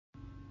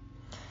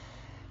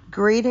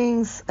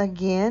Greetings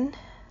again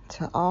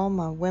to all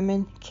my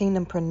Women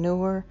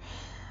Kingdompreneur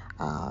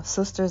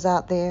sisters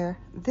out there.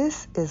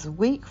 This is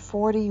week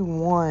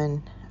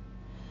 41,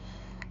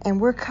 and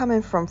we're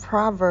coming from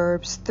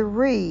Proverbs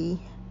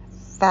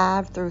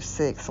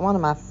 3:5-6, one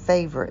of my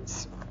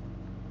favorites.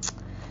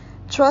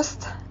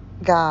 Trust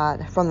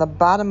God from the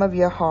bottom of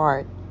your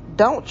heart.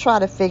 Don't try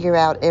to figure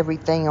out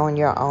everything on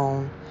your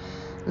own.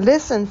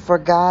 Listen for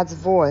God's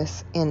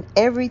voice in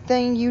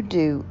everything you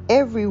do,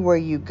 everywhere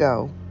you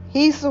go.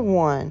 He's the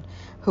one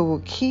who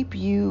will keep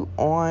you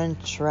on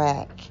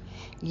track.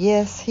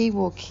 Yes, He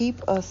will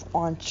keep us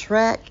on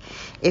track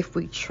if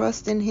we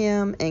trust in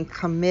Him and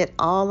commit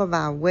all of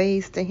our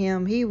ways to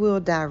Him. He will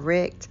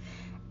direct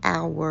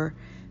our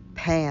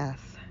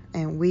path.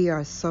 And we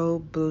are so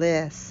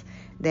blessed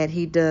that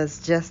He does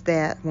just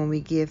that when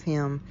we give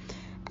Him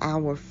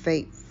our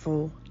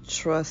faithful,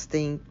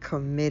 trusting,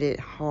 committed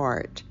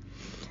heart.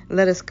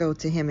 Let us go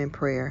to Him in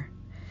prayer.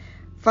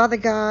 Father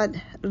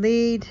God,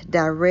 lead,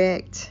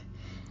 direct,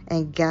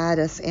 and guide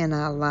us in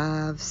our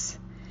lives,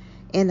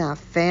 in our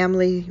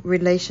family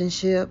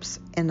relationships,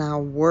 in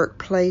our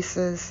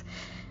workplaces,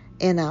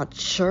 in our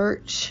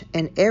church,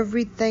 and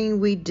everything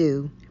we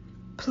do.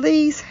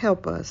 Please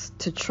help us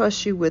to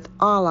trust You with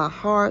all our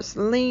hearts.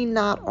 Lean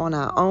not on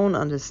our own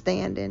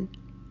understanding.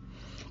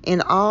 In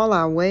all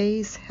our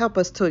ways, help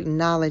us to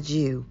acknowledge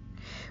You.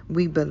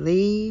 We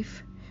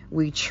believe,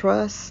 we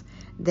trust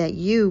that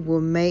You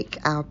will make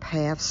our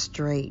path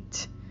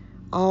straight.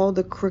 All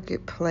the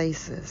crooked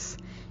places,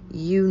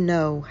 You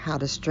know how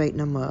to straighten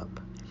them up.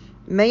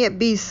 May it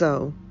be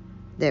so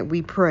that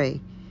we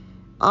pray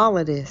all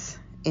of this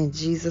in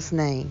Jesus'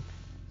 name.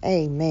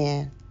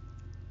 Amen.